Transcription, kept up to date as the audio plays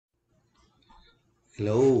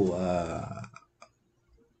Hello,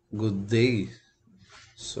 good day.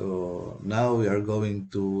 So now we are going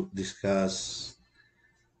to discuss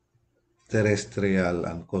terrestrial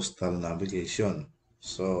and coastal navigation.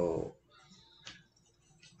 So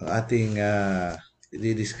ang ating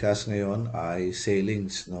i-discuss ngayon ay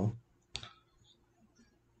sailings, no?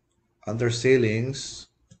 Under sailings,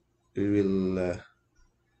 we will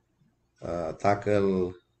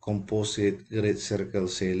tackle composite great circle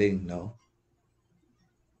sailing, no?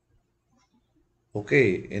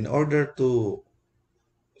 Okay, in order to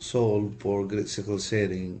solve for great circle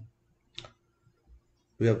sailing,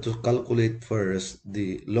 we have to calculate first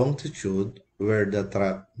the longitude where the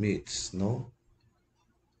track meets, no?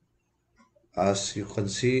 As you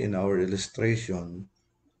can see in our illustration,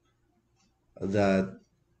 that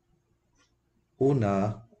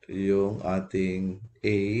una, yung ating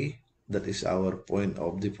A, that is our point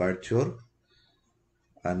of departure,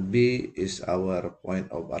 and B is our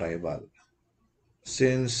point of arrival.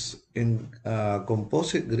 Since in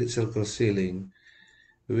composite grid circle sailing,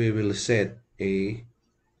 we will set a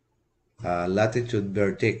latitude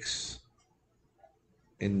vertex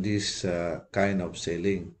in this kind of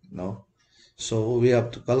sailing, no? So we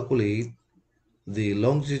have to calculate the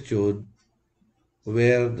longitude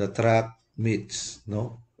where the track meets,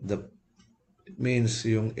 no? The means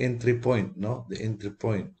yung entry point, no? The entry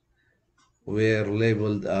point were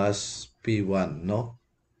labeled as P1, no?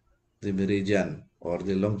 The meridian or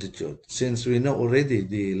the longitude. Since we know already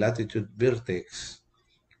the latitude vertex,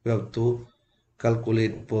 we have to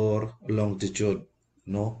calculate for longitude,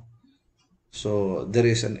 no? So there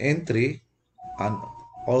is an entry and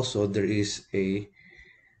also there is a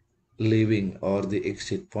leaving or the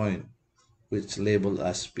exit point which labeled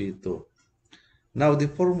as P2. Now the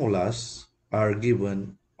formulas are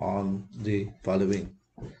given on the following.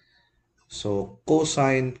 So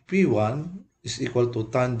cosine P1 is equal to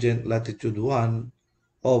tangent latitude 1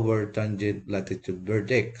 over tangent latitude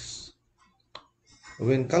vertex.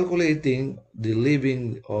 When calculating the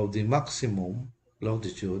leaving of the maximum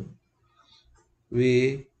longitude,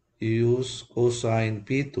 we use cosine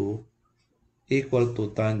P2 equal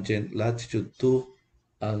to tangent latitude 2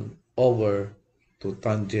 and over to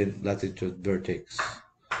tangent latitude vertex.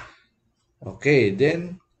 Okay,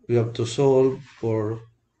 then we have to solve for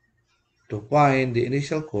to find the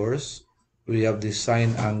initial course. We have the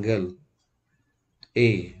sine angle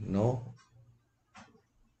A, no?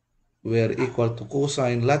 Where equal to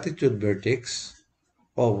cosine latitude vertex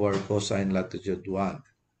over cosine latitude 1.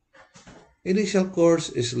 Initial course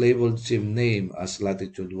is labeled same name as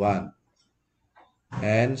latitude 1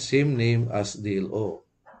 and same name as DLO.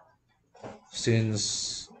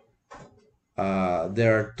 Since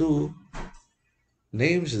there are two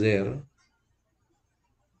names there,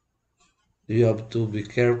 you have to be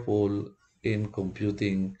careful in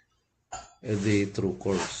computing the true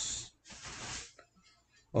course.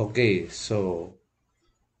 Okay, so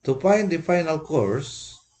to find the final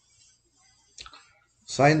course,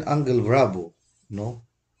 sine angle Bravo, no,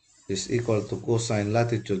 is equal to cosine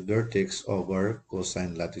latitude vertex over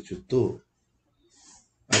cosine latitude 2.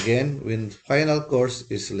 Again, when final course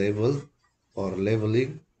is labeled or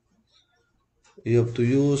leveling, you have to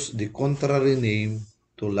use the contrary name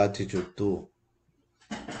to latitude 2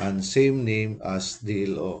 and same name as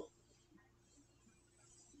DLO.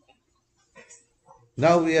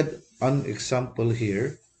 Now we had an example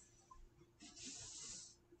here.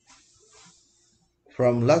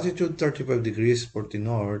 From latitude 35 degrees 40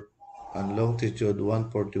 north and longitude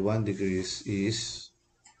 141 degrees east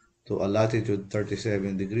to a latitude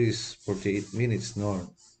 37 degrees 48 minutes north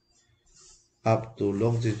up to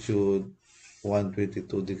longitude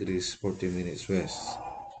 122 degrees 40 minutes west.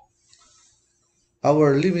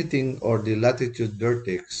 Our limiting or the latitude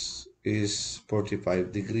vertex is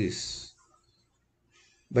 45 degrees.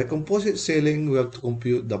 By composite sailing, we have to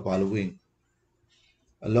compute the following.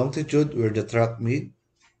 A longitude where the track meet,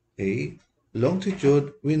 A.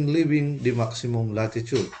 Longitude when leaving the maximum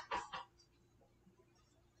latitude.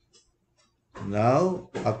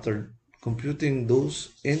 Now, after computing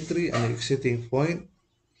those entry and exiting point,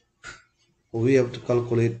 we have to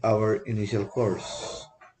calculate our initial course,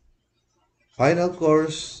 final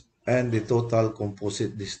course, and the total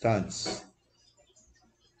composite distance.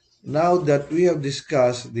 Now that we have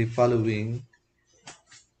discussed the following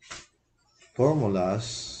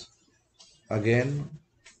formulas, again,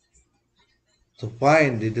 to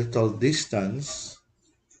find the total distance,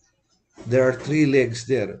 there are three legs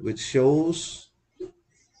there, which shows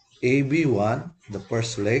AB1, the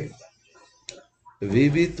first leg,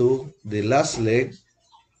 VB2, the last leg,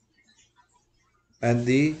 and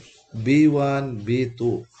the B1,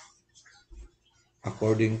 B2.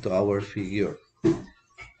 according to our figure.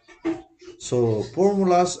 So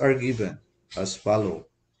formulas are given as follow.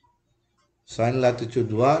 Sine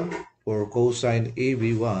latitude 1 for cosine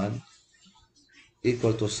AB1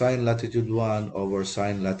 equal to sine latitude 1 over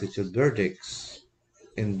sine latitude vertex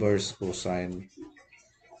inverse cosine.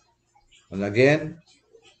 And again,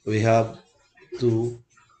 we have to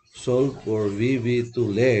solve for VB2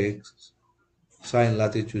 legs sine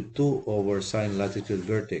latitude 2 over sine latitude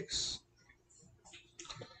vertex.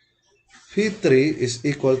 Phi3 is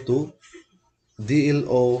equal to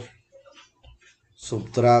DLO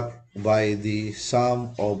subtract by the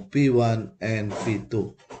sum of P1 and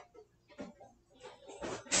P2.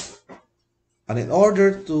 And in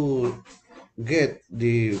order to get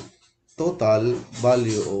the total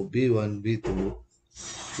value of B1, B2,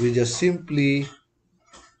 we just simply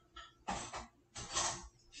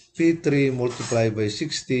P3 multiplied by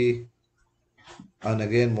 60 and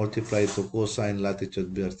again multiply to cosine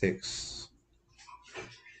latitude vertex.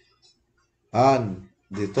 And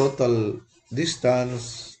the total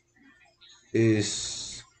distance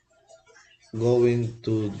is going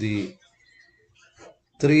to the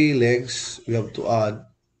 3 legs. We have to add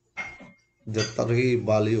the 3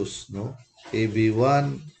 values, no?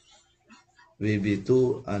 AB1,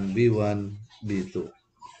 VB2, and B1, B2.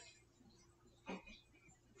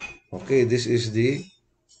 Okay, this is the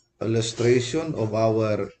illustration of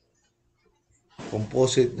our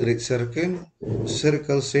composite great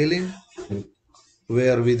circle sailing,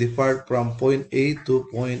 where we depart from point A to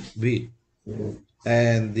point B.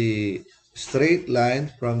 And the straight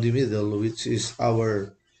line from the middle, which is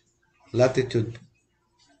our latitude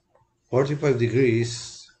 45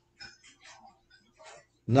 degrees.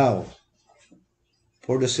 Now,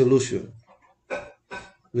 for the solution,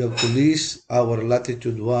 we have to list our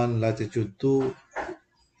latitude 1, latitude 2,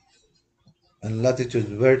 and latitude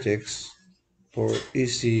vertex for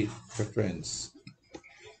easy reference.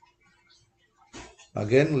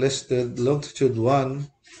 Again, listed longitude 1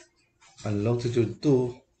 and longitude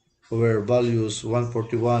 2 were values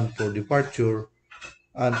 141 for departure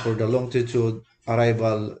and for the longitude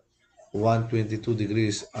arrival 122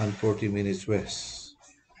 degrees and 40 minutes west.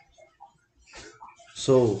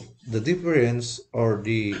 So the difference or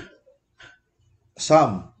the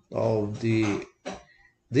sum of the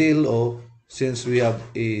DLO, since we have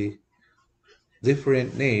a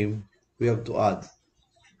different name, we have to add.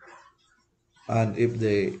 And if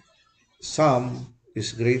the sum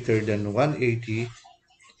is greater than 180,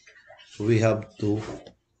 we have to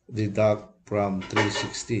deduct from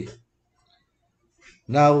 360.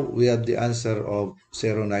 Now we have the answer of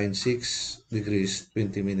 096 degrees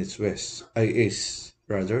 20 minutes west, east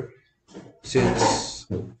rather, since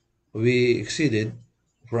we exceeded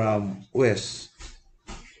from west,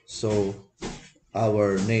 so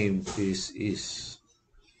our name is east.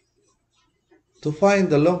 To find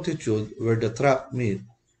the longitude where the track meet,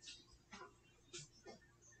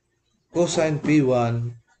 cosine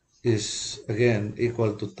P1 is again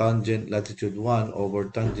equal to tangent latitude 1 over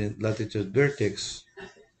tangent latitude vertex,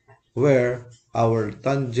 where our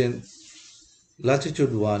tangent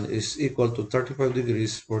latitude 1 is equal to 35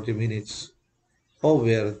 degrees 40 minutes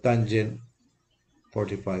over tangent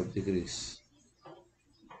 45 degrees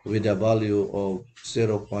with a value of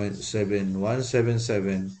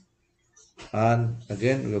 0.7177, and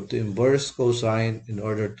again we have to inverse cosine in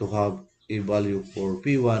order to have a value for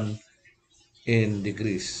P1 in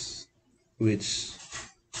degrees, which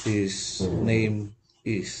his name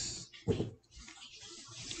is.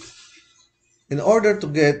 In order to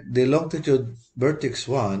get the longitude vertex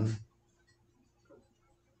 1,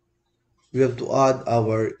 we have to add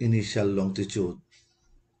our initial longitude.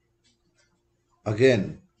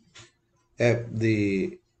 Again, if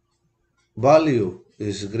the value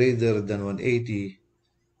is greater than 180,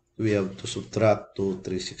 we have to subtract to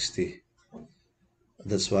 360.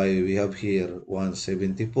 That's why we have here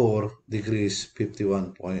 174 degrees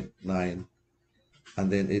 51.9, and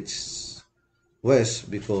then it's west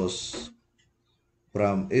because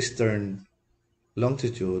from eastern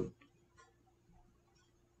longitude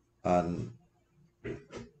and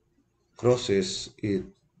crosses it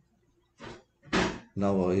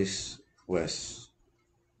now is west.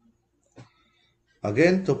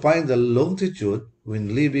 Again, to find the longitude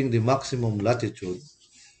when leaving the maximum latitude,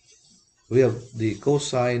 we have the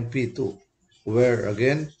cosine P2, where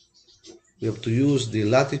again we have to use the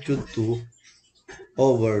latitude 2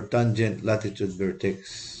 over tangent latitude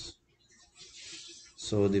vertex.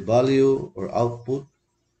 So the value or output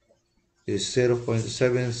is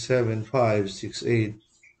 0.77568.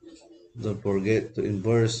 Don't forget to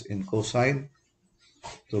inverse in cosine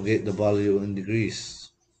to get the value in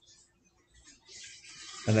degrees.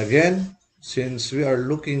 And again, since we are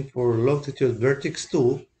looking for longitude vertex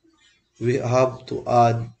 2, we have to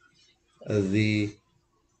add the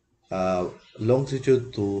uh,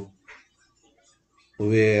 longitude 2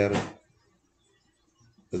 where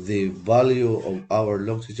the value of our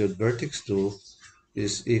longitude vertex 2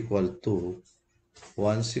 is equal to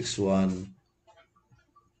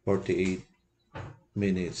 161.48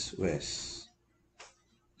 minutes west.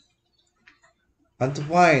 And to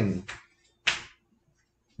find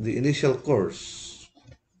the initial course,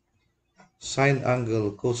 sine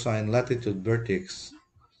angle cosine latitude vertex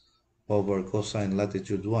over cosine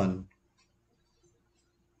latitude 1,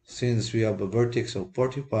 since we have a vertex of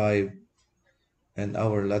 45 and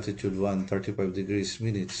our latitude 1 35 degrees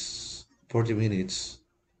minutes 40 minutes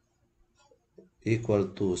equal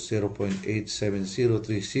to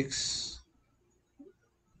 0.87036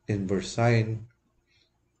 inverse sine,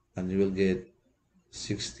 and you will get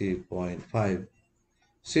 60.5.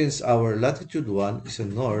 Since our latitude 1 is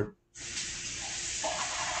in north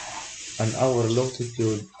and our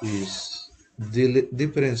longitude is the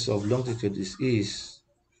difference of longitude is east,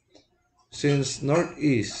 since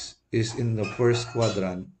northeast is in the first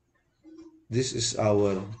quadrant, this is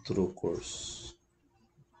our true course.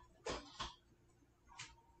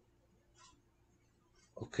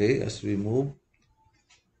 Okay, as we move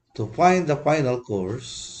to find the final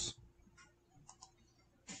course,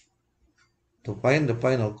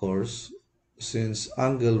 since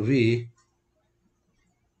angle V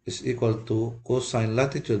is equal to cosine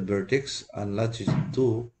latitude vertex and latitude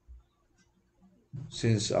 2,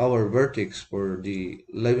 since our vertex for the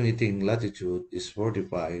limiting latitude is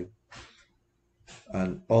 45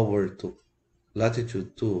 and over to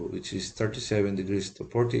latitude 2, which is 37 degrees to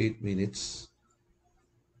 48 minutes,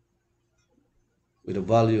 with a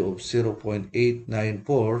value of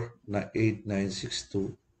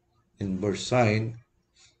 0.8948962 inverse sine,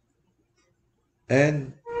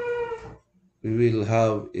 and we will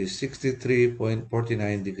have a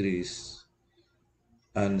 63.49 degrees.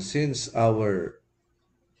 And since our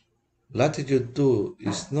latitude 2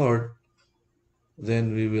 is north,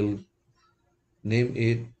 then we will name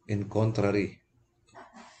it in contrary.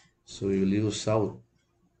 So we will use south.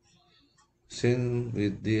 Same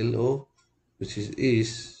with DLO, which is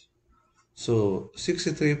east. So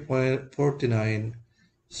 63.49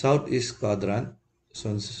 southeast quadrant.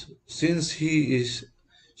 So since she is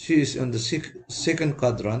on the second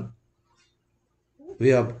quadrant, we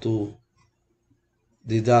have to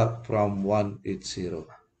deduct from 180.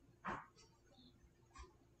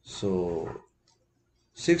 So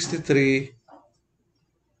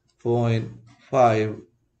 63.5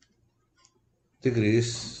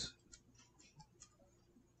 degrees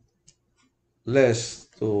less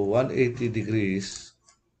to 180 degrees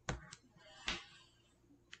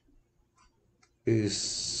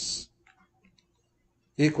is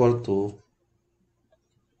equal to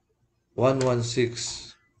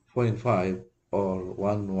 116.5 or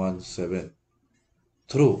 117.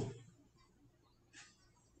 True.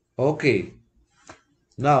 Okay,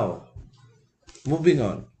 now moving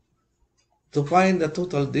on. To find the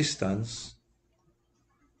total distance,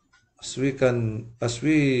 as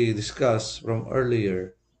we discussed from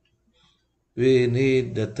earlier, we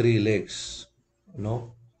need the three legs.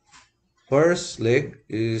 No? First leg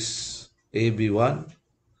is AB1.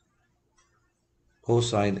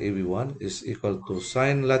 Cosine AB1 is equal to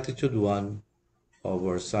sine latitude 1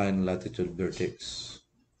 over sine latitude vertex.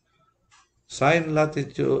 Sine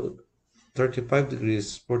latitude 35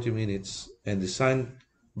 degrees 40 minutes and the sine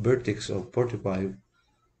vertex of 45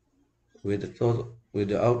 with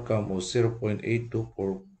the outcome of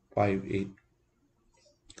 0.82458.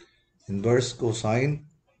 Inverse cosine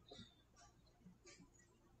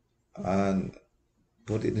and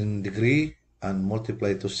put it in degree and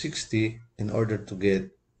multiply to 60 in order to get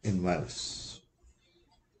in miles.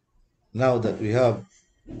 Now that we have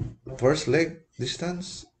first leg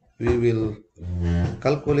distance, we will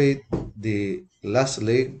calculate the last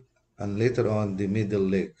leg and later on the middle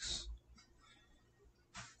legs.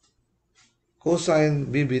 Cosine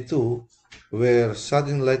BB2, where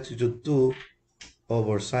sine latitude 2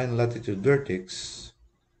 over sine latitude vertex,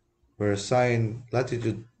 where sine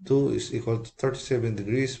latitude 2 is equal to 37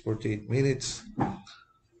 degrees 48 minutes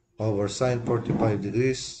over sine 45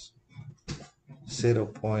 degrees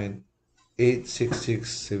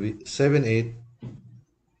 0.86678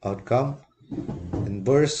 outcome.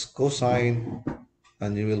 Inverse cosine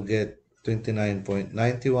and you will get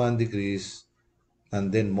 29.91 degrees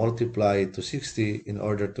and then multiply to 60 in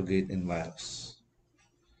order to get in miles.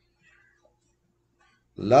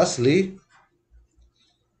 Lastly,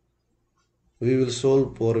 we will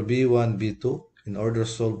solve for B1, B2 in order to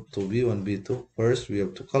solve to B1, B2, first we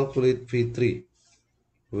have to calculate P3,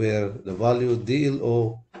 where the value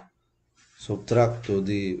DLO subtract to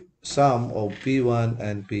the sum of P1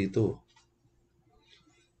 and P2.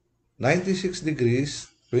 96 degrees,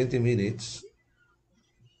 20 minutes,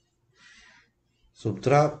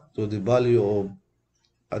 subtract to the value of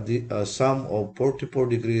a sum of 44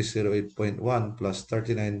 degrees 08.1 plus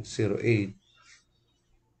 39.08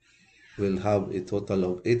 will have a total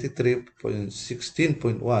of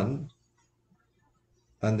 83.16.1,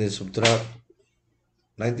 and then subtract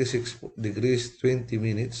 96 degrees 20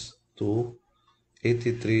 minutes to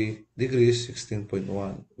 83 degrees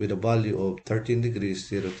 16.1 with a value of 13 degrees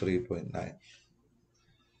 03.9.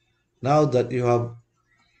 Now that you have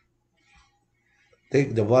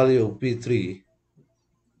take the value of P3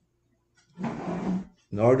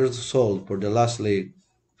 in order to solve for the last leg,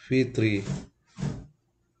 P3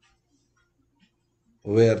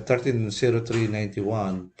 where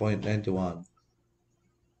 130391.91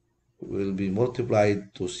 will be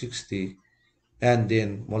multiplied to 60 and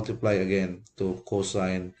then multiply again to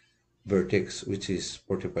cosine vertex, which is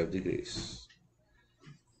 45 degrees.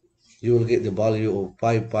 You will get the value of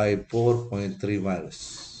 554.3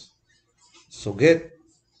 miles. So to get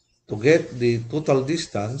the total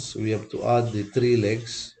distance, we have to add the 3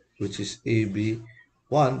 legs, which is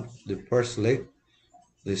AB1, the first leg,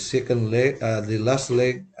 the second leg, the last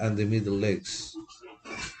leg, and the middle legs,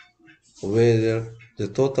 where the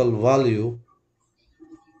total value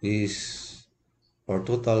is, or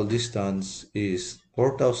total distance is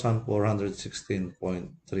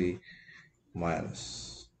 4,416.3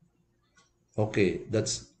 miles. Okay,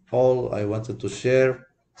 that's all I wanted to share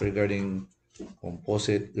regarding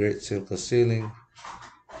Composite Great Circle Sailing.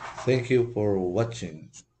 Thank you for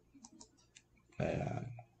watching.